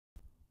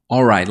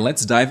All right,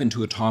 let's dive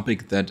into a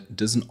topic that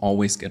doesn't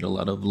always get a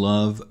lot of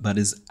love, but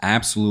is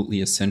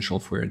absolutely essential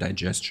for your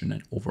digestion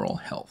and overall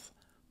health: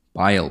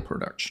 bile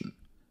production.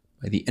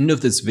 By the end of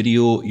this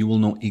video, you will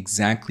know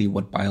exactly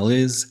what bile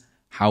is,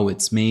 how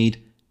it's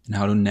made, and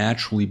how to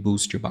naturally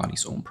boost your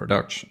body's own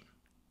production.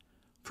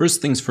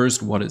 First things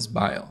first, what is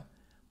bile?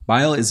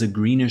 Bile is a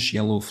greenish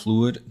yellow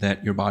fluid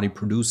that your body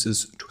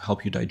produces to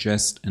help you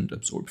digest and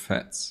absorb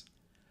fats.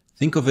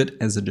 Think of it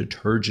as a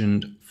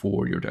detergent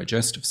for your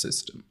digestive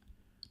system.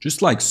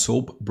 Just like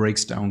soap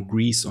breaks down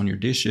grease on your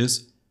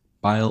dishes,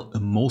 bile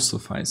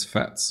emulsifies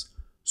fats.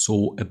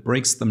 So it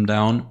breaks them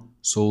down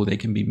so they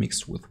can be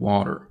mixed with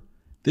water.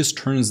 This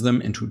turns them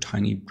into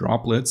tiny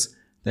droplets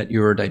that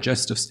your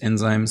digestive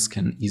enzymes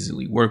can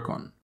easily work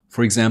on.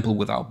 For example,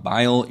 without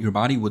bile, your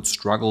body would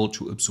struggle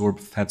to absorb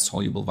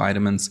fat-soluble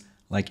vitamins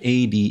like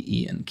A, D,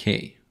 E, and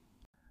K.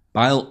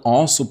 Bile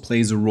also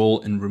plays a role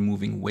in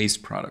removing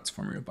waste products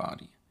from your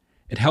body.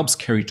 It helps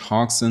carry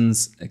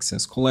toxins,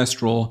 excess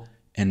cholesterol,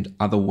 and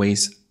other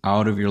waste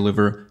out of your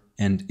liver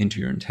and into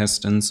your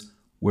intestines,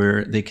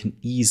 where they can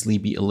easily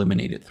be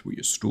eliminated through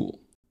your stool.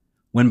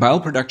 When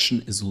bile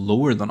production is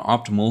lower than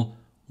optimal,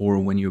 or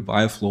when your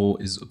bile flow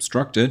is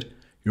obstructed,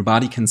 your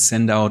body can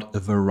send out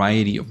a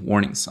variety of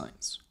warning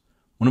signs.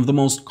 One of the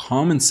most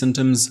common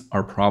symptoms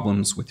are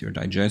problems with your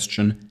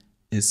digestion,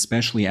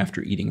 especially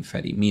after eating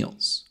fatty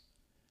meals.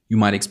 You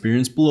might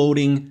experience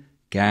bloating,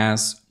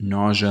 gas,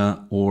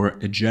 nausea, or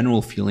a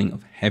general feeling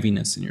of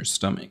heaviness in your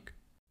stomach.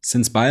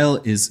 Since bile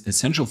is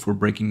essential for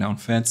breaking down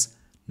fats,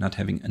 not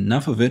having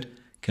enough of it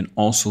can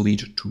also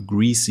lead to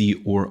greasy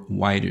or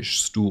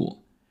whitish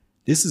stool.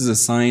 This is a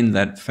sign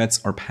that fats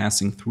are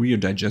passing through your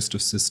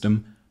digestive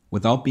system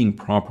without being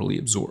properly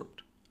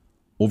absorbed.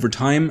 Over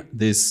time,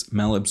 this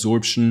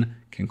malabsorption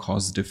can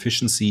cause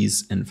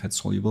deficiencies in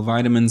fat-soluble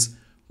vitamins,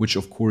 which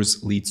of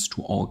course leads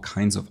to all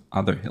kinds of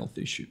other health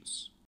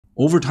issues.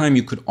 Over time,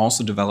 you could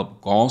also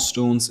develop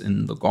gallstones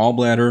in the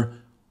gallbladder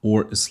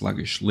or a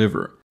sluggish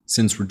liver,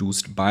 since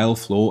reduced bile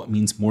flow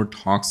means more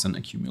toxin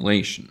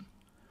accumulation.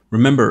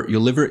 Remember, your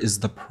liver is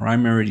the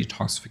primary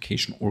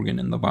detoxification organ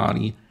in the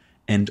body,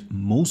 and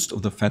most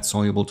of the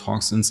fat-soluble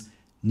toxins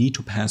need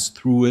to pass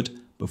through it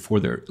before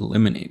they're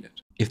eliminated.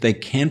 If they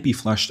can't be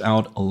flushed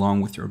out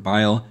along with your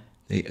bile,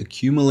 they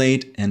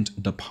accumulate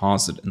and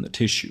deposit in the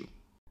tissue.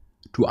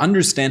 To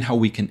understand how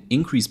we can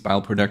increase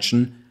bile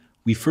production,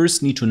 we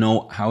first need to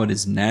know how it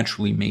is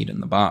naturally made in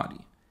the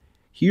body.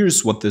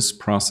 Here's what this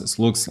process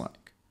looks like.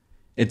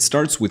 It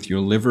starts with your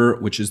liver,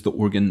 which is the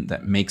organ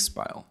that makes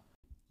bile.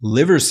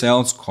 Liver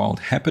cells, called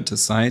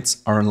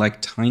hepatocytes, are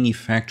like tiny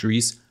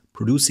factories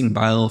producing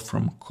bile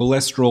from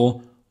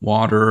cholesterol,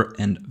 water,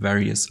 and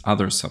various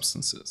other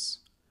substances.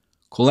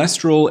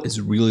 Cholesterol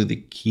is really the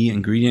key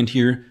ingredient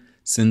here,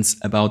 since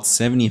about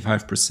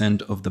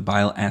 75% of the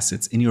bile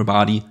acids in your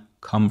body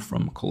come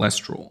from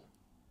cholesterol.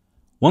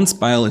 Once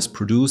bile is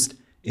produced,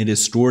 it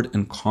is stored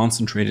and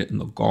concentrated in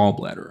the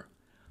gallbladder.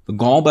 The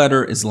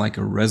gallbladder is like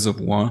a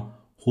reservoir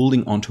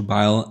holding onto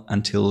bile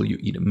until you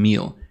eat a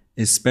meal,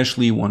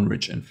 especially one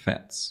rich in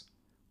fats.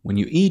 When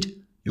you eat,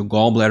 your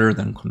gallbladder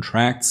then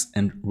contracts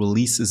and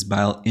releases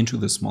bile into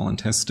the small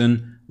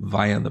intestine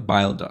via the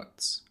bile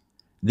ducts.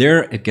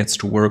 There it gets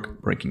to work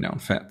breaking down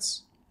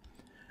fats.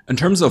 In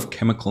terms of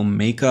chemical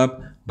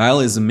makeup, bile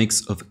is a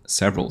mix of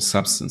several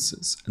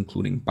substances,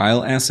 including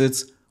bile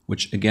acids,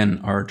 which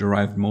again are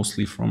derived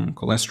mostly from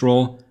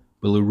cholesterol,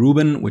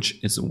 bilirubin, which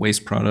is a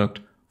waste product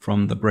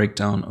from the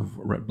breakdown of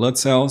red blood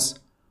cells,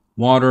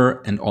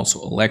 water, and also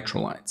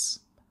electrolytes.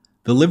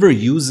 The liver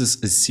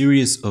uses a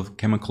series of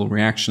chemical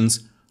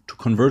reactions to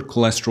convert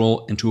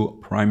cholesterol into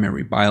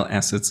primary bile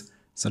acids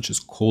such as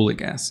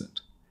cholic acid.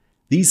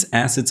 These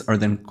acids are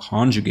then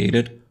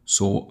conjugated,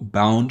 so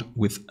bound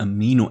with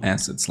amino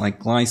acids like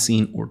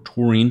glycine or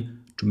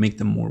taurine to make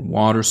them more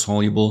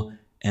water-soluble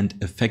and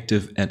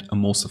effective at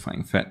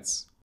emulsifying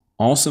fats.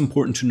 Also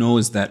important to know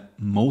is that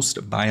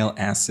most bile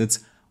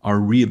acids are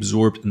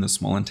reabsorbed in the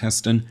small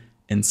intestine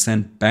and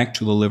sent back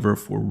to the liver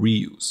for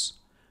reuse.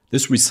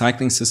 This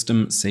recycling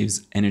system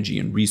saves energy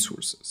and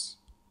resources.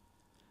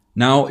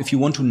 Now, if you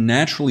want to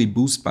naturally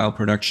boost bile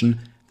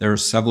production, there are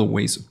several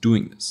ways of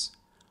doing this.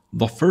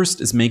 The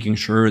first is making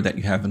sure that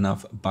you have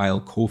enough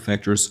bile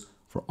cofactors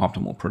for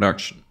optimal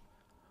production.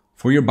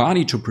 For your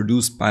body to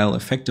produce bile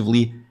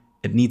effectively,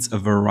 it needs a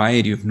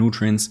variety of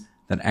nutrients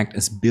that act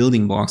as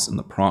building blocks in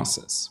the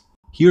process.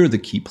 Here are the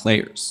key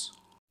players.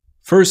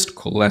 First,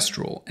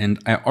 cholesterol, and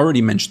I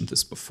already mentioned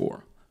this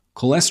before.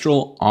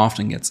 Cholesterol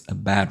often gets a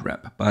bad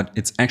rep, but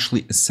it's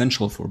actually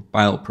essential for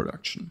bile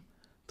production.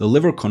 The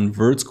liver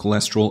converts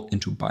cholesterol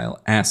into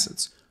bile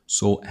acids,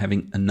 so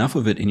having enough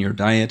of it in your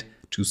diet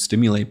to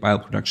stimulate bile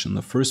production in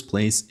the first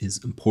place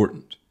is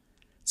important.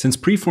 Since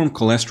preformed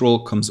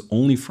cholesterol comes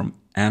only from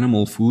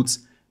animal foods,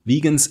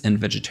 vegans and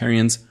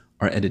vegetarians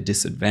are at a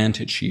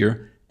disadvantage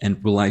here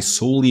and rely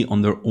solely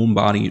on their own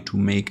body to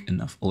make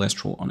enough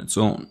cholesterol on its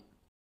own.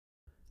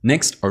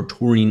 Next are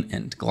taurine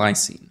and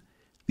glycine.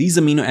 These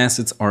amino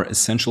acids are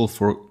essential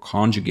for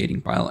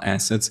conjugating bile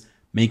acids,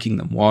 making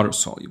them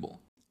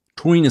water-soluble.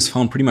 Taurine is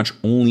found pretty much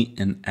only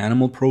in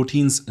animal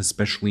proteins,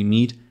 especially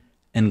meat,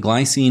 and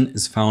glycine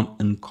is found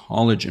in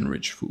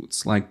collagen-rich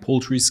foods like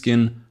poultry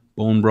skin,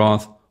 bone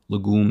broth,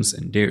 legumes,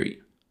 and dairy.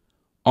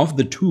 Of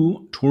the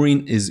two,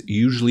 taurine is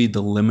usually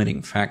the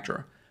limiting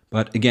factor.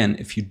 But again,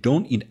 if you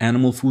don't eat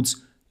animal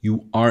foods,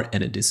 you are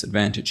at a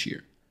disadvantage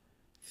here.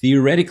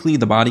 Theoretically,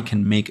 the body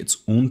can make its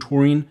own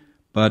taurine,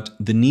 but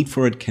the need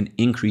for it can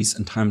increase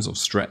in times of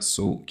stress,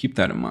 so keep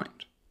that in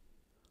mind.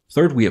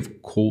 Third, we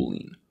have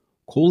choline.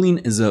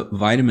 Choline is a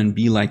vitamin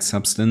B-like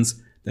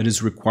substance that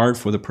is required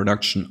for the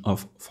production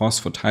of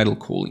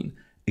phosphatidylcholine,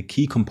 a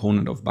key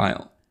component of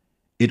bile.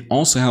 It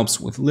also helps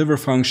with liver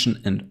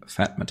function and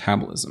fat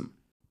metabolism.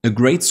 A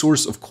great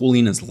source of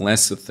choline is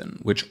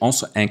lecithin, which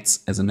also acts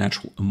as a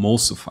natural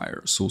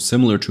emulsifier. So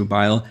similar to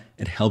bile,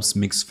 it helps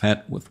mix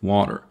fat with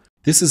water.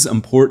 This is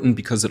important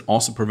because it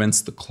also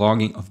prevents the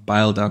clogging of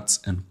bile ducts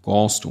and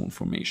gallstone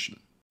formation.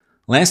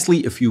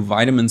 Lastly, a few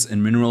vitamins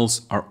and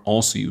minerals are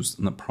also used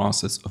in the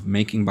process of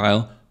making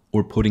bile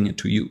or putting it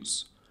to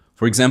use.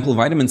 For example,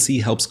 vitamin C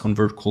helps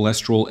convert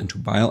cholesterol into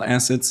bile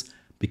acids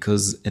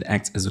because it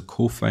acts as a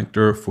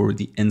cofactor for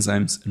the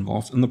enzymes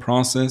involved in the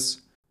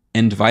process.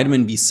 And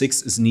vitamin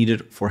B6 is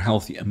needed for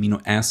healthy amino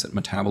acid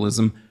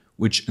metabolism,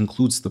 which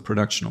includes the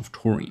production of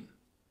taurine.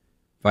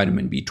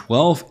 Vitamin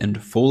B12 and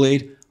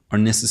folate are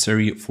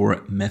necessary for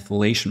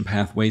methylation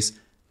pathways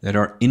that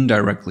are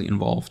indirectly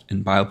involved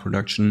in bile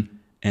production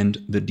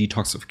and the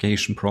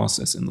detoxification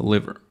process in the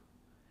liver.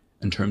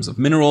 In terms of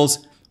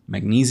minerals,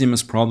 magnesium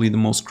is probably the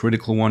most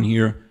critical one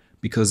here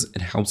because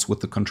it helps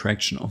with the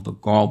contraction of the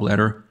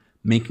gallbladder,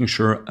 making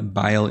sure a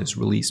bile is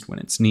released when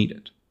it's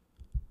needed.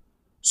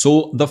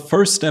 So the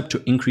first step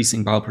to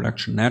increasing bile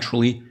production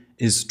naturally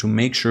is to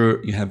make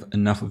sure you have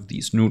enough of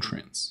these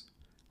nutrients.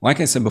 Like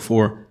I said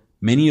before,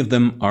 many of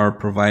them are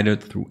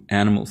provided through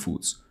animal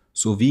foods,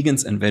 so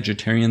vegans and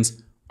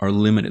vegetarians are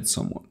limited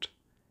somewhat.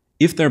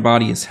 If their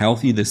body is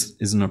healthy, this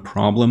isn't a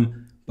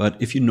problem, but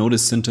if you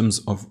notice symptoms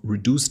of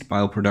reduced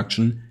bile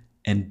production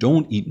and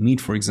don't eat meat,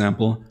 for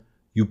example,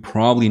 you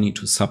probably need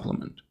to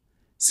supplement.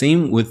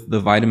 Same with the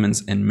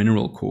vitamins and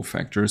mineral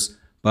cofactors,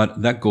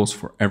 but that goes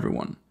for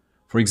everyone.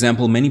 For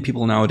example, many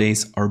people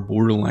nowadays are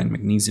borderline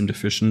magnesium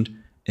deficient,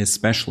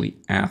 especially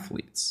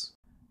athletes.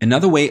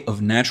 Another way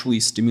of naturally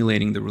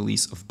stimulating the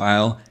release of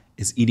bile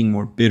is eating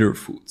more bitter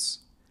foods.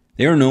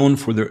 They are known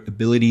for their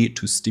ability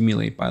to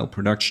stimulate bile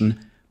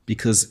production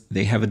because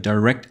they have a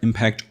direct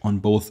impact on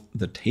both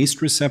the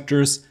taste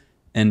receptors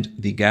and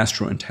the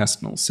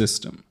gastrointestinal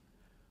system.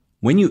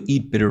 When you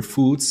eat bitter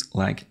foods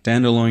like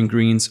dandelion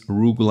greens,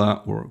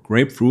 arugula, or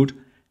grapefruit,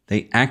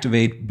 they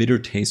activate bitter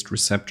taste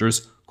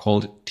receptors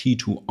called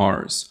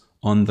T2Rs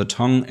on the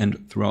tongue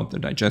and throughout the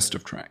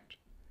digestive tract.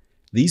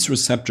 These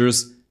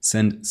receptors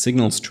send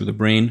signals to the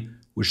brain,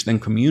 which then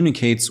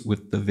communicates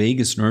with the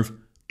vagus nerve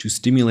to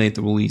stimulate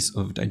the release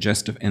of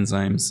digestive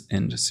enzymes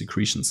and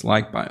secretions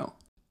like bile.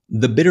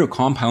 The bitter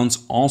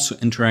compounds also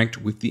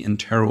interact with the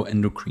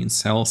enteroendocrine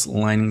cells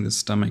lining the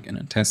stomach and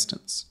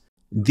intestines.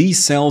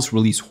 These cells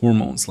release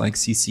hormones like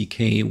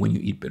CCK when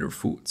you eat bitter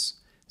foods.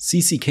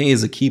 CCK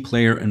is a key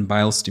player in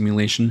bile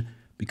stimulation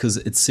because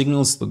it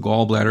signals the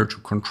gallbladder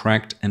to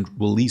contract and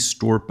release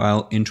stored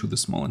bile into the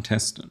small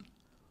intestine.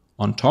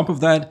 On top of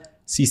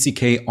that,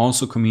 CCK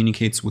also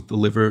communicates with the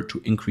liver to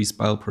increase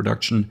bile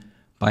production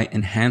by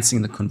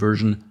enhancing the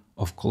conversion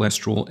of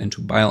cholesterol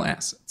into bile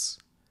acids.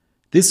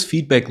 This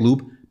feedback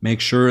loop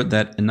makes sure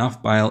that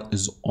enough bile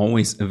is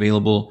always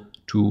available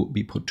to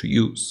be put to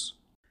use.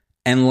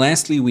 And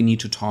lastly, we need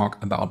to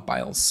talk about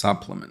bile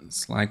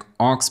supplements like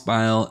ox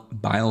bile,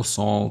 bile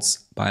salts,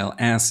 bile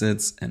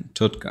acids, and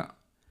TUDCA.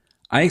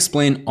 I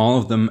explain all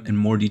of them in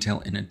more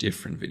detail in a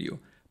different video,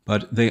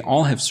 but they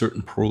all have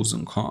certain pros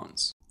and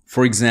cons.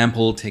 For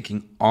example,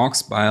 taking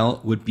ox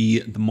bile would be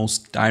the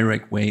most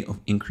direct way of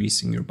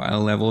increasing your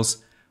bile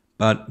levels,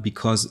 but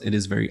because it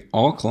is very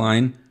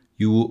alkaline,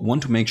 you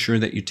want to make sure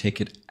that you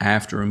take it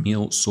after a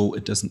meal so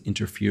it doesn't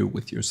interfere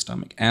with your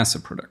stomach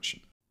acid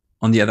production.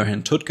 On the other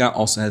hand, TUDCA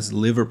also has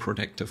liver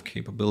protective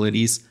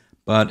capabilities,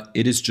 but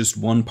it is just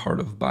one part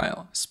of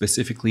bile,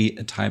 specifically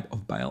a type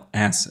of bile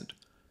acid.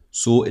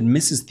 So it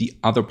misses the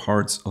other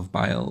parts of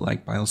bile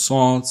like bile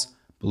salts,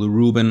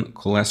 bilirubin,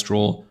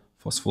 cholesterol,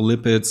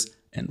 phospholipids,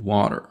 and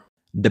water.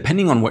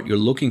 Depending on what you're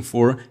looking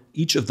for,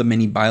 each of the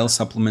many bile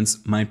supplements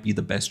might be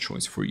the best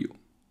choice for you.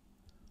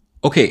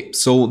 Okay,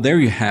 so there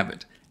you have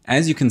it.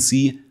 As you can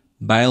see,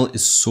 bile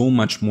is so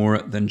much more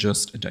than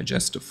just a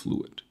digestive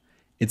fluid.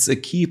 It's a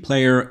key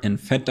player in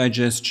fat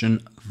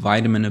digestion,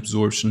 vitamin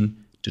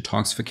absorption,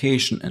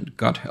 detoxification, and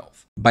gut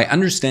health. By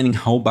understanding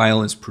how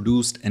bile is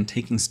produced and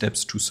taking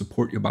steps to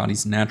support your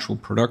body's natural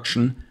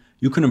production,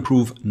 you can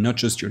improve not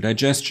just your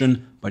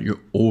digestion, but your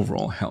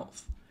overall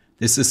health.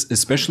 This is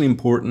especially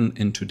important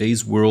in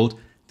today's world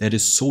that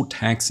is so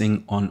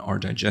taxing on our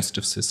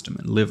digestive system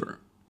and liver.